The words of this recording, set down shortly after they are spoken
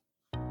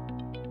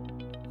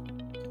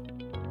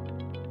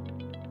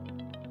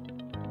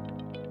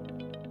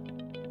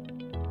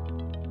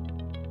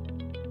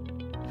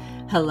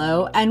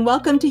Hello, and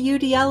welcome to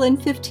UDL in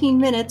 15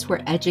 Minutes,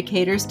 where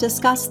educators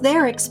discuss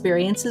their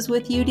experiences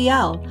with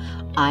UDL.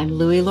 I'm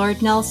Louie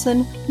Lord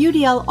Nelson,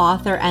 UDL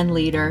author and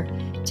leader.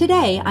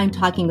 Today, I'm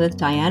talking with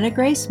Diana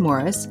Grace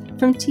Morris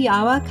from Te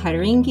Awa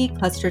Kairingi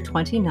Cluster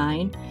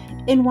 29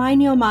 in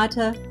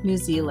Wainuiomata, New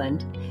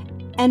Zealand,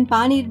 and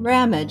Bonnie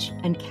Ramage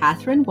and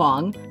Catherine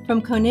Wong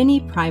from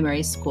Konini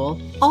Primary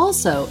School,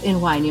 also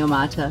in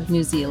Wainuiomata,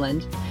 New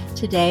Zealand.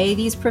 Today,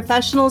 these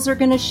professionals are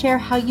going to share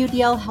how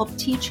UDL helped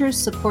teachers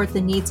support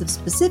the needs of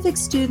specific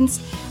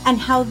students and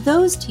how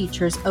those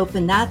teachers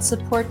open that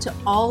support to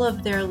all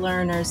of their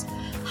learners.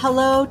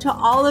 Hello to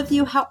all of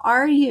you. How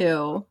are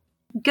you?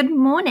 Good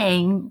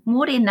morning.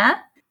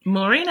 Morena.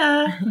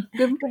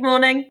 Good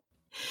morning.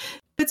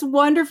 It's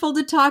wonderful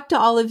to talk to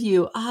all of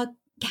you.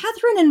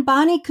 Catherine and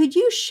Bonnie, could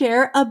you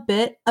share a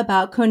bit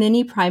about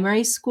Konini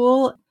Primary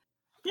School?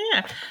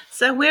 Yeah,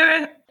 so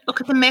look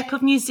at the map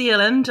of New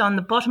Zealand on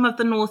the bottom of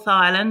the North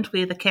Island,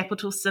 where the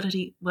capital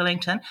city,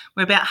 Wellington.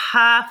 We're about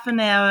half an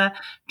hour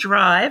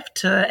drive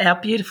to our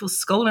beautiful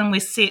school, and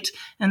we're set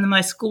in the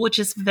most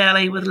gorgeous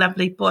valley with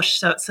lovely bush.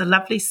 So it's a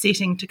lovely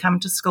setting to come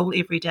to school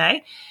every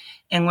day.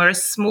 And we're a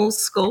small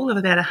school of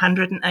about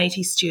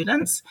 180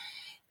 students.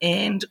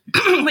 And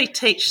we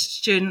teach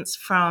students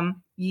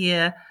from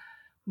year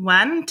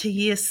 1 to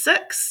year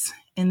 6,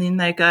 and then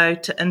they go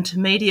to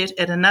intermediate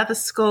at another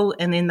school,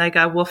 and then they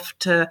go off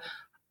to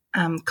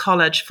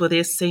college for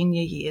their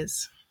senior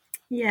years.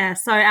 Yeah,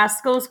 so our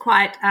school's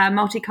quite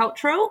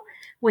multicultural.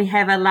 We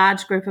have a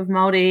large group of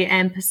Māori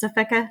and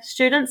Pacifica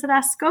students at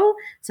our school,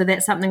 so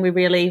that's something we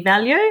really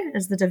value,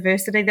 is the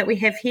diversity that we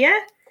have here.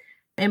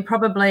 And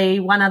probably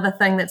one other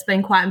thing that's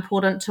been quite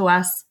important to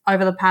us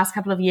over the past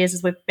couple of years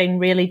is we've been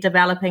really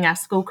developing our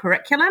school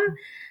curriculum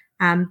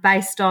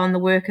based on the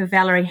work of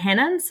Valerie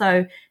Hannon,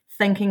 so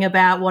thinking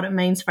about what it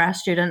means for our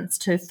students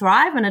to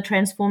thrive in a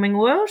transforming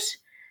world.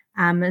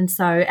 And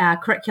so our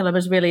curriculum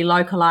is really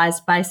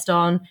localised based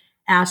on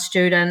our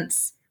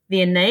students,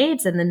 their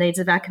needs and the needs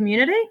of our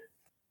community.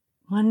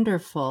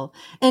 Wonderful.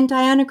 And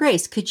Diana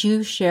Grace, could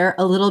you share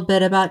a little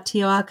bit about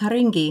Te Awa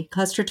Kairingi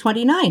Cluster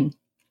 29?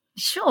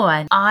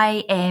 Sure.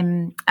 I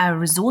am a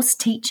resource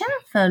teacher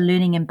for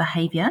learning and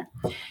behaviour,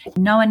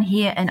 known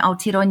here in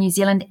Aotearoa, New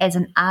Zealand as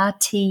an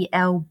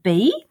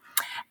RTLB.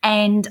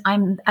 And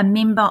I'm a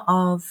member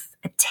of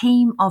a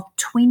team of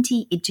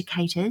 20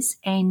 educators,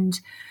 and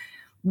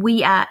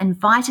we are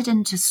invited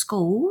into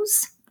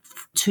schools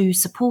to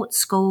support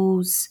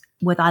schools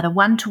with either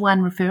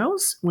one-to-one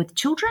referrals with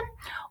children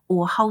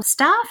or whole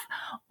staff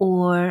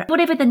or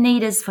whatever the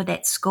need is for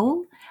that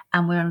school.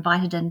 And we're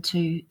invited in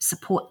to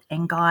support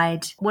and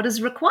guide what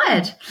is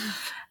required.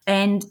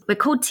 And we're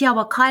called Te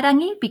Awa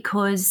Kairangi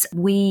because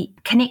we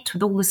connect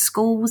with all the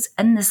schools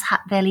in this Hutt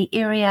Valley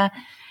area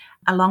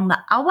along the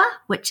Awa,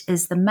 which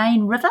is the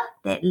main river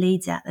that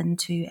leads out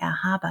into our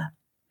harbour.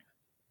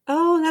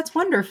 Oh, that's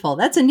wonderful.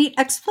 That's a neat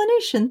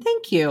explanation.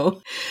 Thank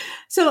you.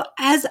 So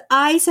as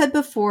I said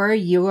before,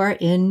 you are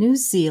in New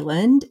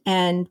Zealand,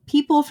 and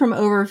people from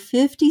over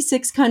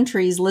 56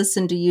 countries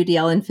listen to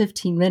UDL in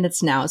 15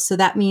 minutes now. So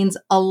that means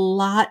a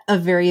lot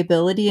of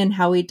variability in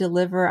how we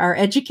deliver our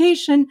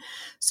education.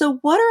 So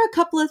what are a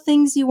couple of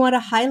things you want to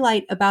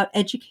highlight about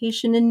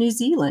education in New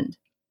Zealand?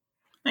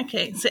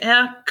 Okay, so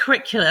our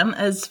curriculum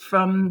is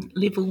from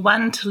level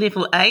 1 to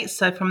level 8,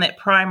 so from that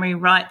primary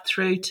right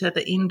through to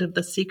the end of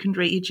the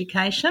secondary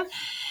education.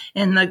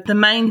 And the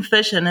main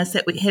vision is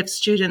that we have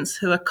students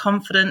who are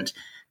confident,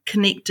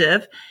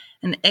 connective,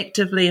 and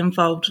actively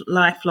involved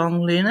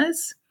lifelong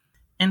learners.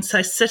 And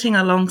so sitting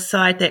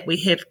alongside that, we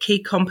have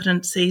key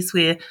competencies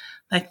where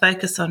they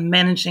focus on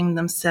managing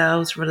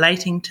themselves,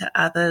 relating to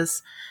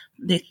others,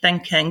 their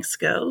thinking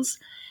skills,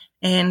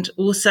 and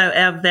also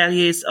our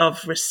values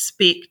of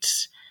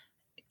respect,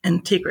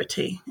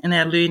 integrity in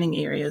our learning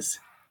areas,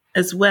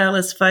 as well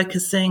as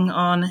focusing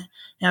on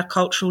our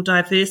cultural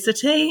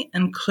diversity,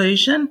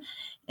 inclusion,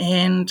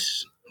 and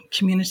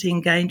community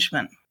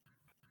engagement.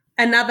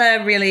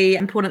 Another really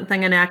important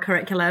thing in our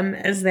curriculum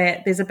is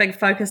that there's a big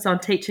focus on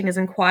teaching as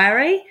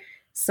inquiry.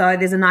 So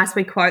there's a nice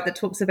wee quote that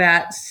talks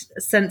about,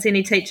 since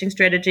any teaching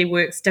strategy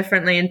works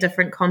differently in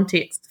different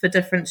contexts for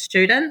different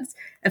students,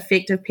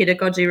 effective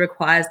pedagogy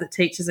requires that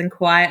teachers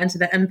inquire into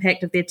the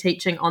impact of their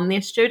teaching on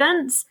their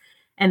students.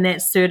 And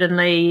that's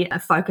certainly a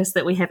focus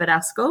that we have at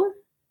our school.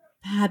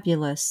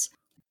 Fabulous.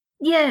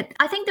 Yeah,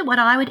 I think that what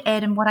I would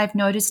add and what I've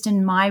noticed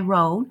in my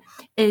role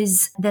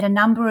is that a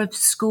number of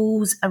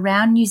schools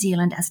around New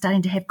Zealand are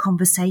starting to have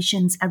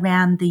conversations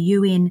around the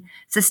UN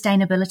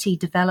Sustainability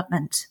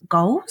Development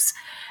Goals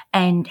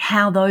and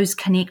how those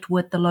connect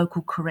with the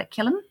local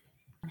curriculum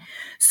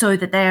so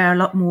that they are a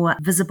lot more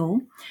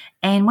visible.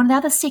 And one of the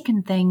other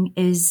second thing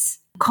is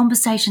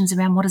conversations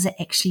around what does it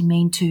actually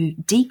mean to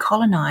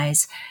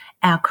decolonise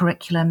our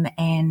curriculum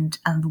and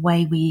the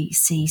way we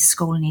see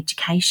school and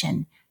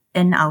education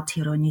in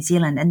Aotearoa, New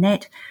Zealand. And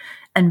that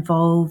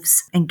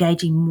involves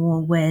engaging more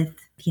with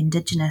the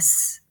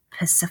Indigenous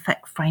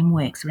Pacific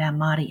frameworks around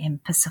Māori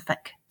and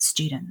Pacific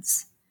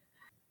students.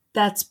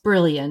 That's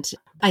brilliant.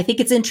 I think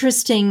it's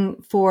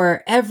interesting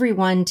for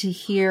everyone to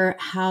hear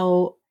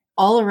how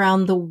all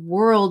around the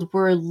world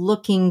we're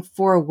looking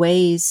for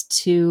ways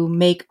to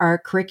make our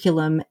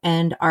curriculum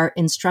and our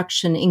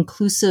instruction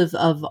inclusive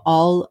of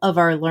all of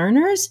our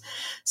learners.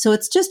 So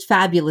it's just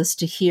fabulous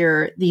to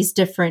hear these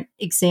different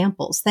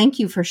examples. Thank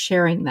you for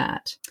sharing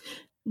that.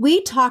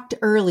 We talked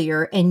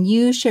earlier and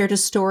you shared a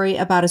story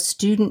about a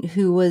student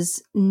who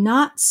was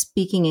not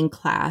speaking in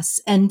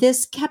class, and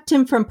this kept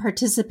him from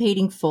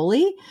participating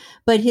fully,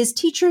 but his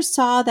teacher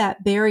saw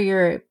that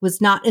barrier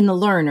was not in the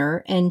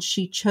learner and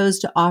she chose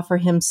to offer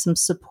him some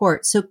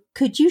support. So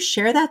could you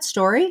share that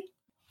story?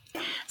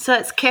 So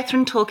it's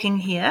Catherine talking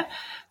here.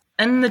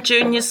 In the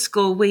junior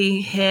school,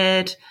 we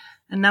had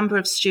a number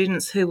of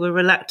students who were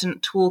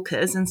reluctant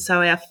talkers, and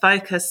so our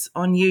focus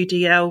on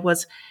UDL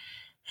was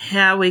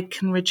how we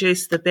can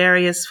reduce the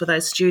barriers for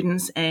those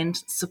students and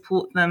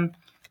support them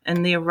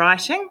in their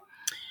writing.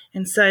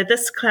 And so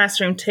this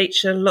classroom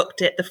teacher looked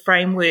at the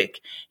framework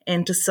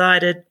and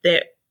decided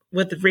that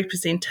with the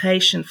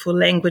representation for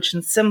language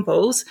and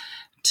symbols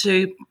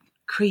to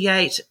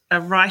create a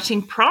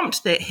writing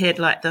prompt that had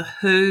like the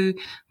who,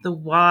 the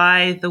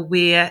why, the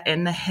where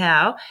and the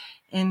how.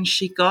 And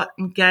she got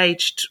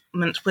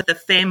engagement with the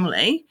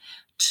family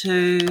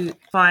to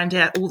find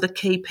out all the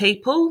key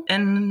people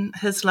in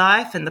his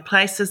life and the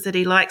places that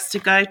he likes to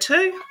go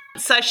to.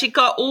 So she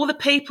got all the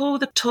people,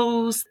 the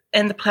tools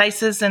and the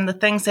places and the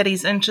things that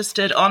he's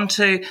interested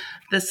onto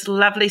this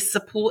lovely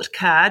support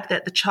card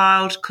that the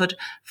child could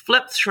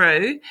flip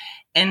through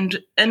and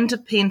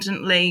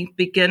independently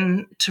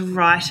begin to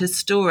write his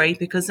story,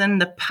 because in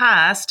the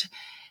past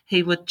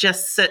he would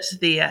just sit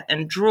there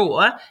and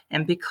draw,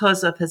 and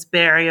because of his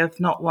barrier of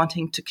not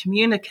wanting to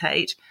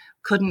communicate,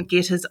 couldn't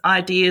get his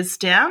ideas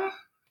down.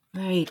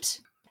 Right.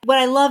 What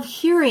I love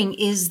hearing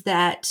is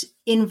that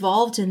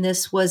involved in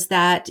this was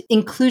that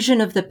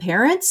inclusion of the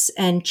parents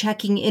and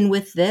checking in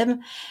with them.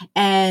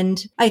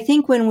 And I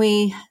think when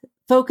we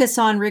focus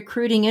on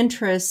recruiting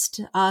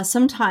interest,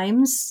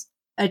 sometimes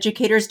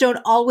educators don't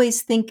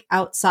always think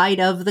outside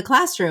of the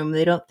classroom.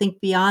 They don't think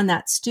beyond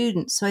that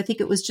student. So I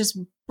think it was just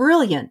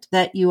brilliant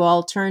that you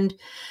all turned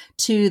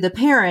to the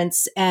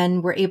parents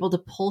and were able to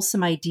pull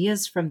some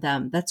ideas from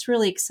them. That's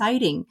really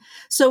exciting.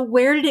 So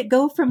where did it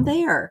go from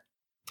there?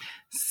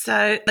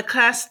 So the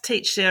class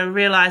teacher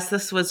realised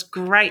this was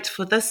great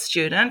for this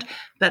student,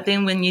 but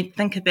then when you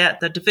think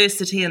about the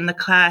diversity in the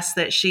class,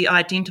 that she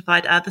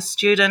identified other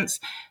students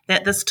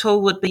that this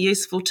tool would be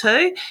useful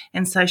to.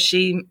 And so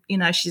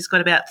she's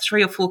got about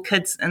 3 or 4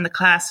 kids in the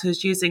class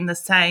who's using the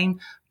same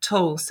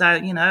tool. So,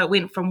 it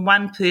went from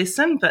one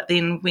person, but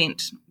then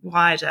went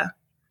wider.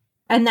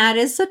 And that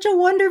is such a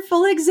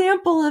wonderful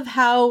example of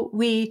how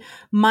we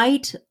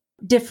might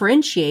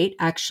differentiate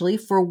actually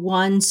for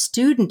one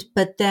student.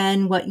 But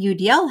then what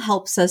UDL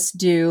helps us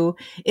do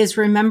is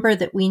remember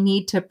that we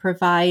need to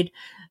provide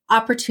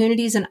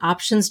opportunities and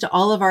options to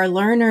all of our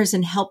learners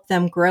and help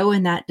them grow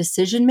in that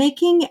decision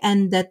making.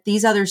 And that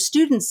these other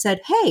students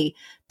said, hey,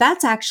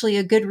 that's actually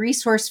a good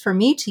resource for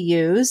me to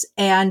use.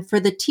 And for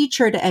the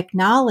teacher to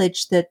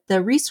acknowledge that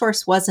the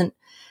resource wasn't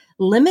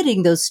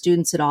limiting those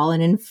students at all.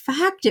 And in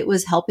fact, it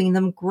was helping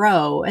them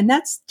grow. And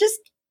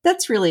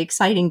that's really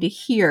exciting to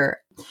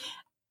hear.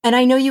 And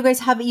I know you guys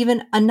have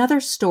even another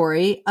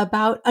story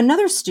about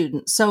another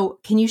student. So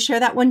can you share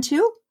that one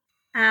too?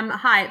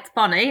 Hi, it's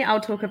Bonnie. I'll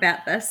talk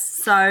about this.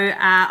 So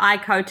I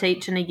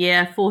co-teach in a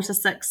year 4 to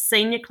 6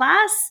 senior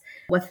class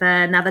with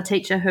another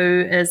teacher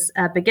who is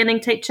a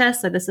beginning teacher.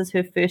 So this is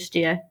her first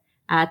year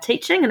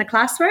teaching in a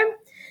classroom.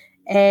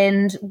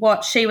 And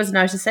what she was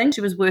noticing,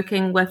 she was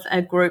working with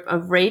a group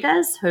of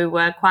readers who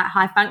were quite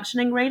high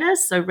functioning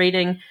readers, so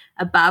reading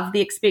above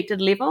the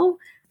expected level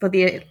for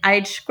their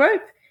age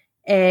group.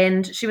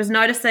 And she was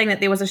noticing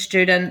that there was a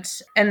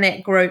student in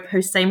that group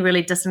who seemed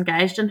really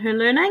disengaged in her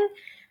learning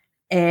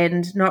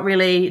and not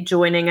really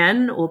joining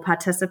in or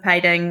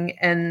participating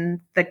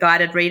in the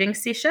guided reading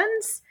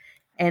sessions.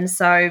 And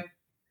so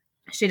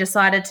she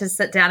decided to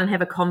sit down and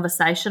have a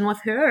conversation with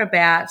her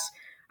about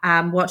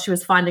what she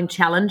was finding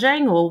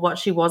challenging or what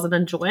she wasn't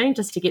enjoying,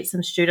 just to get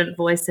some student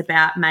voice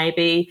about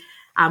maybe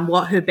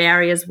what her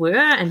barriers were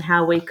and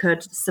how we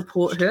could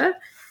support her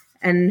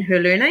in her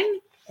learning.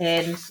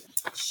 And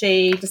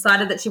she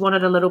decided that she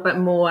wanted a little bit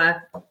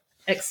more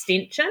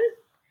extension.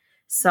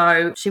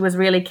 So she was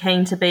really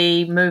keen to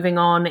be moving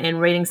on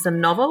and reading some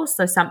novels.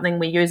 So something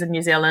we use in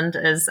New Zealand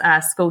is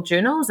school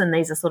journals, and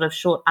these are sort of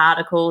short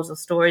articles or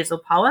stories or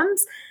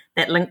poems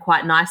that link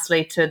quite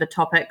nicely to the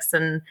topics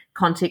and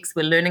context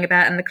we're learning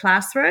about in the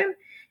classroom.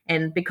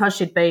 And because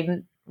she'd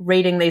been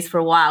reading these for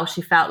a while,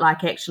 she felt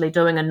like actually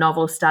doing a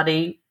novel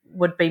study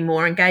would be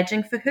more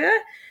engaging for her.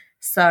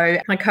 So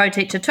my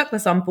co-teacher took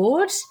this on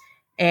board,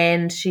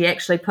 and she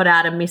actually put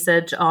out a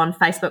message on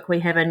Facebook. We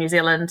have a New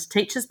Zealand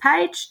teachers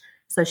page.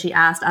 So she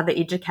asked other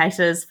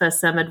educators for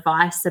some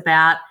advice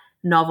about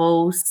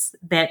novels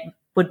that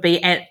would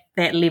be at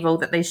that level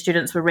that these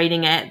students were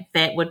reading at,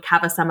 that would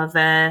cover some of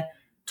the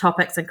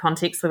topics and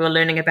contexts we were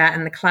learning about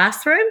in the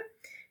classroom.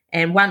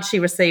 And once she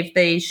received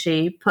these,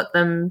 she put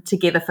them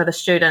together for the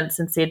students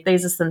and said,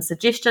 these are some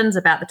suggestions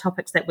about the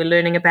topics that we're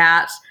learning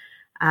about.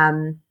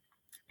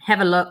 Have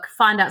a look,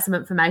 find out some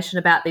information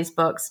about these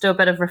books, do a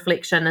bit of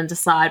reflection and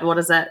decide what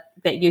is it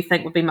that you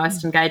think would be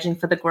most engaging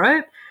for the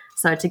group.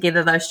 So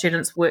together those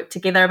students worked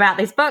together about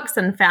these books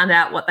and found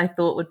out what they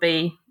thought would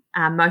be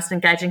most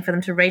engaging for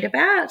them to read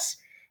about.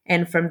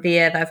 And from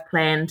there, they've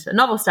planned a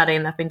novel study,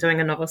 and they've been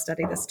doing a novel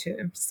study this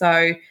term.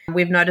 So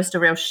we've noticed a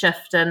real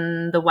shift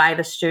in the way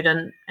the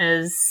student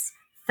is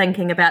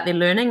thinking about their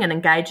learning and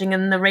engaging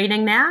in the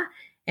reading now.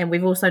 And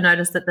we've also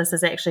noticed that this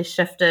has actually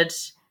shifted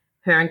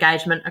her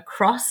engagement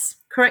across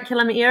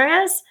curriculum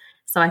areas.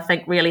 So I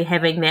think really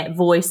having that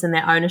voice and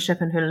that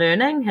ownership in her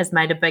learning has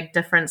made a big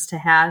difference to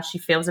how she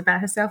feels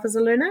about herself as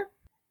a learner.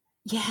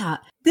 Yeah,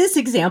 this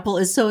example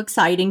is so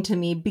exciting to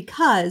me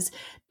because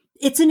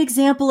it's an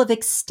example of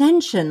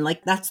extension.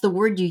 Like, that's the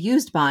word you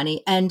used,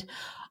 Bonnie. And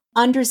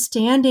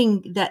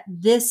understanding that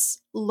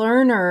this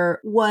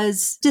learner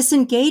was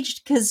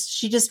disengaged because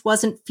she just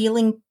wasn't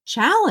feeling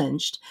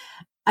challenged.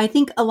 I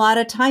think a lot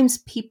of times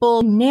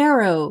people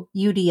narrow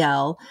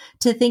UDL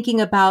to thinking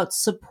about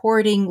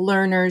supporting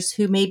learners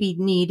who maybe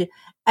need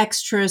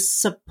extra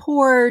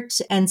support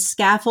and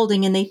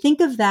scaffolding, and they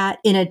think of that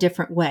in a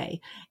different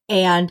way.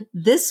 And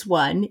this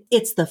one,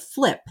 it's the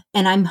flip.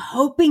 And I'm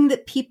hoping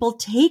that people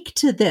take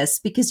to this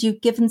because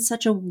you've given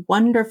such a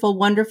wonderful,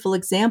 wonderful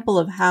example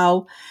of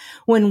how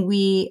when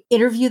we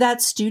interview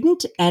that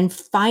student and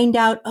find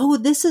out, oh,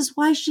 this is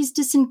why she's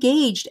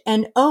disengaged.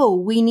 And oh,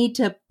 we need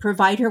to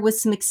provide her with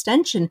some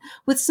extension,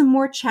 with some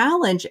more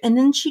challenge. And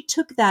then she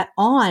took that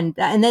on.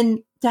 And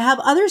then to have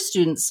other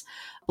students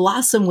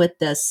blossom with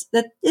this,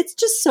 that it's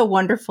just so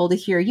wonderful to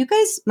hear. You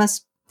guys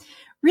must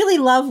really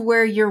love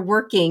where you're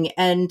working.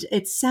 And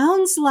it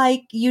sounds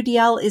like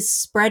UDL is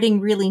spreading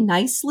really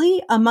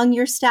nicely among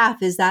your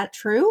staff. Is that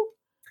true?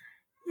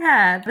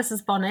 Yeah, this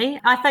is Bonnie.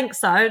 I think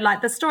so.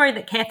 Like the story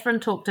that Catherine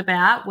talked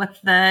about with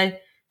the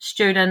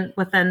student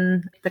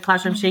within the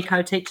classroom she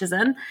co-teaches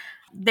in,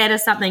 that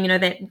is something,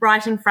 that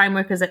writing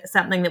framework is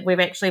something that we've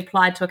actually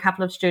applied to a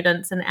couple of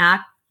students in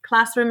our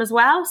classroom as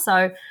well.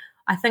 So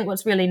I think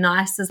what's really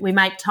nice is we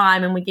make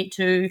time and we get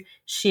to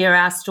share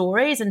our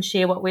stories and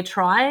share what we're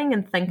trying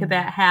and think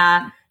about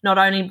how not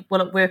only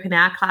will it work in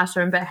our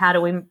classroom, but how do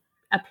we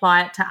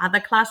apply it to other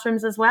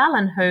classrooms as well,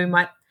 and who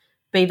might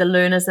be the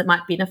learners that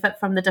might benefit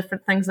from the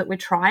different things that we're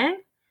trying.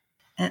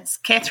 It's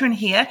Catherine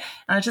here.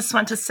 And I just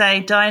want to say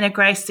Diana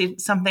Grace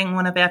said something in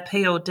one of our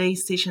PLD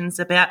sessions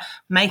about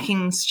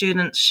making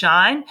students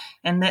shine,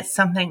 and that's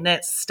something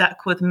that's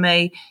stuck with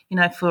me,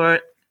 for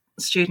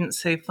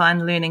students who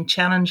find learning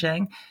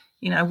challenging.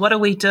 What are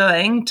we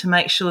doing to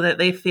make sure that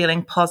they're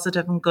feeling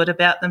positive and good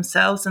about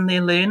themselves and their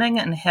learning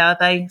and how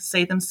they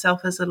see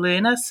themselves as a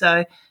learner?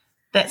 So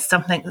that's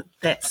something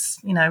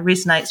that's,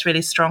 resonates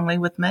really strongly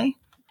with me.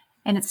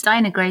 And it's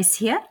Diana Grace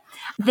here,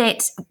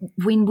 that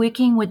when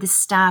working with the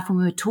staff, when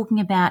we were talking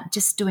about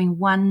just doing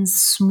one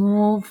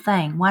small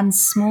thing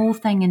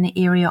in the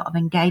area of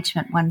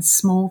engagement, one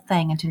small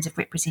thing in terms of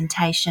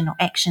representation or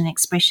action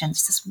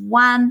expressions, just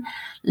one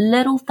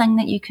little thing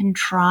that you can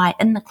try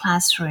in the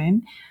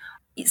classroom,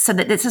 so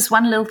that it's just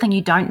one little thing.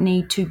 You don't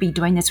need to be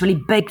doing this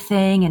really big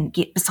thing and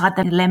get beside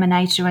the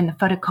laminator and the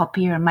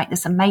photocopier and make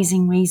this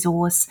amazing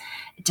resource.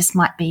 It just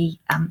might be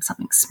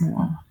something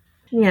small.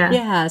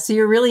 Yeah. So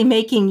you're really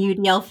making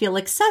UDL feel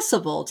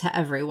accessible to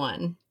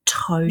everyone.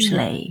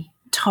 Totally.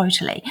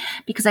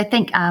 Because I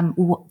think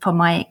from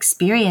my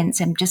experience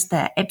and just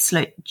the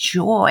absolute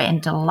joy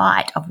and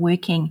delight of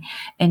working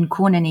in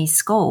Kōnini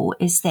School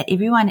is that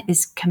everyone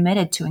is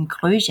committed to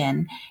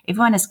inclusion.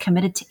 Everyone is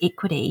committed to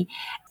equity.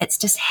 It's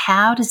just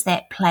how does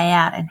that play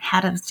out and how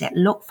does that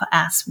look for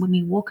us when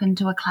we walk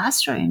into a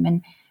classroom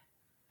and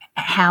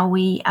how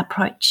we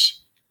approach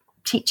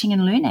teaching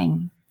and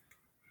learning.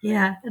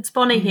 Yeah, it's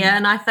Bonnie here.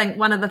 And I think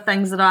one of the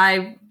things that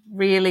I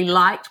really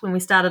liked when we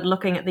started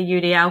looking at the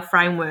UDL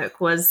framework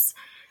was,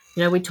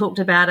 we talked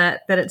about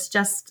it, that it's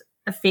just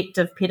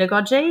effective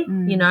pedagogy,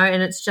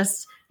 and it's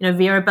just,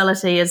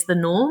 variability is the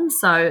norm.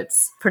 So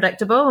it's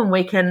predictable and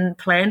we can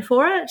plan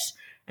for it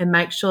and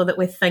make sure that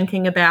we're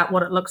thinking about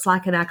what it looks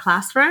like in our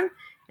classroom.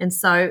 And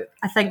so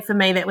I think for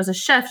me that was a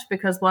shift,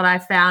 because what I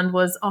found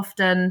was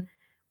often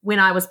when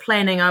I was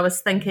planning, I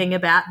was thinking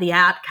about the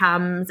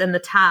outcomes and the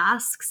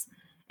tasks.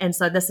 And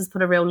so this has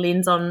put a real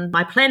lens on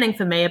my planning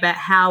for me about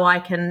how I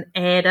can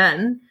add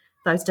in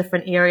those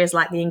different areas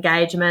like the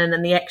engagement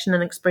and the action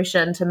and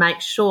expression to make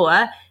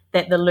sure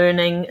that the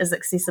learning is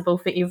accessible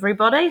for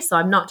everybody. So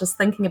I'm not just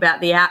thinking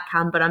about the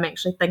outcome, but I'm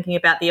actually thinking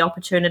about the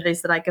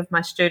opportunities that I give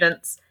my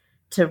students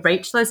to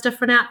reach those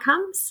different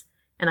outcomes.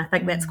 And I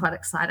think that's quite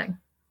exciting.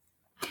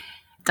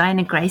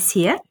 Diana Grace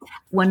here.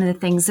 One of the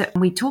things that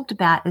we talked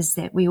about is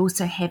that we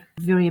also have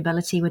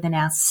variability within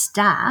our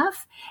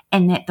staff,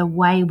 and that the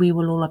way we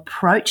will all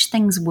approach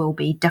things will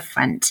be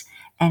different.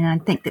 And I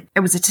think that it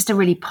was just a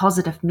really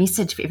positive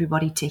message for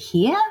everybody to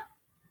hear,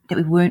 that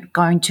we weren't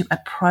going to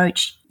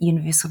approach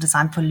universal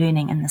design for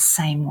learning in the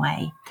same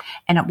way.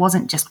 And it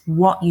wasn't just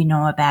what you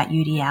know about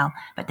UDL,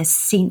 but the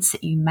sense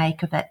that you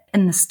make of it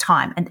in this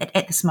time and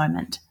at this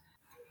moment.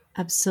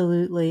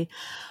 Absolutely.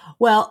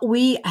 Well,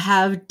 we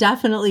have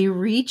definitely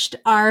reached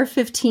our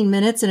 15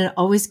 minutes, and it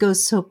always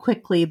goes so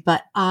quickly,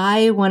 but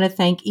I want to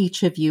thank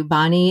each of you,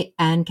 Bonnie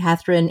and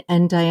Catherine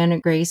and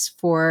Diana Grace,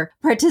 for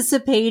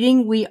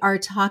participating. We are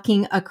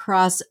talking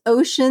across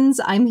oceans.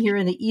 I'm here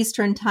in the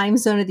Eastern time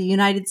zone of the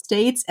United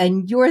States,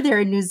 and you're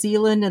there in New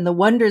Zealand, and the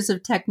wonders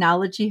of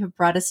technology have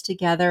brought us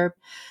together.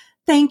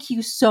 Thank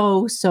you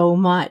so, so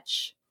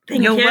much.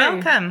 You're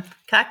welcome.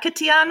 Ka kite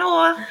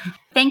anō.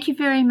 Thank you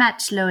very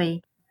much,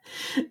 Louie.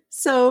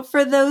 So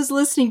for those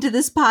listening to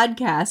this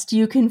podcast,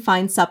 you can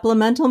find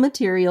supplemental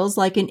materials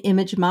like an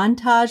image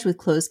montage with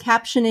closed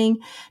captioning,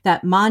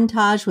 that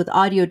montage with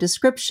audio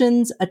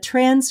descriptions, a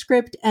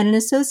transcript, and an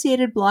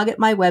associated blog at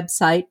my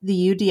website,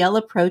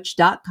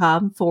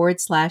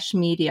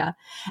 theudlapproach.com/media.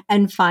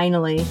 And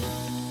finally,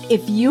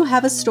 if you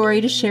have a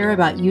story to share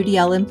about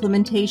UDL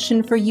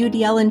implementation for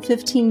UDL in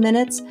 15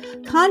 minutes,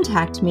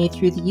 contact me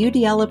through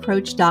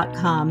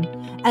theudlapproach.com.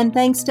 And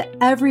thanks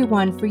to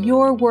everyone for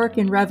your work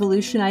in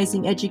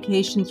revolutionizing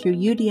education through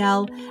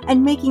UDL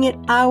and making it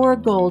our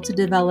goal to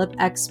develop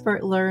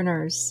expert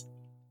learners.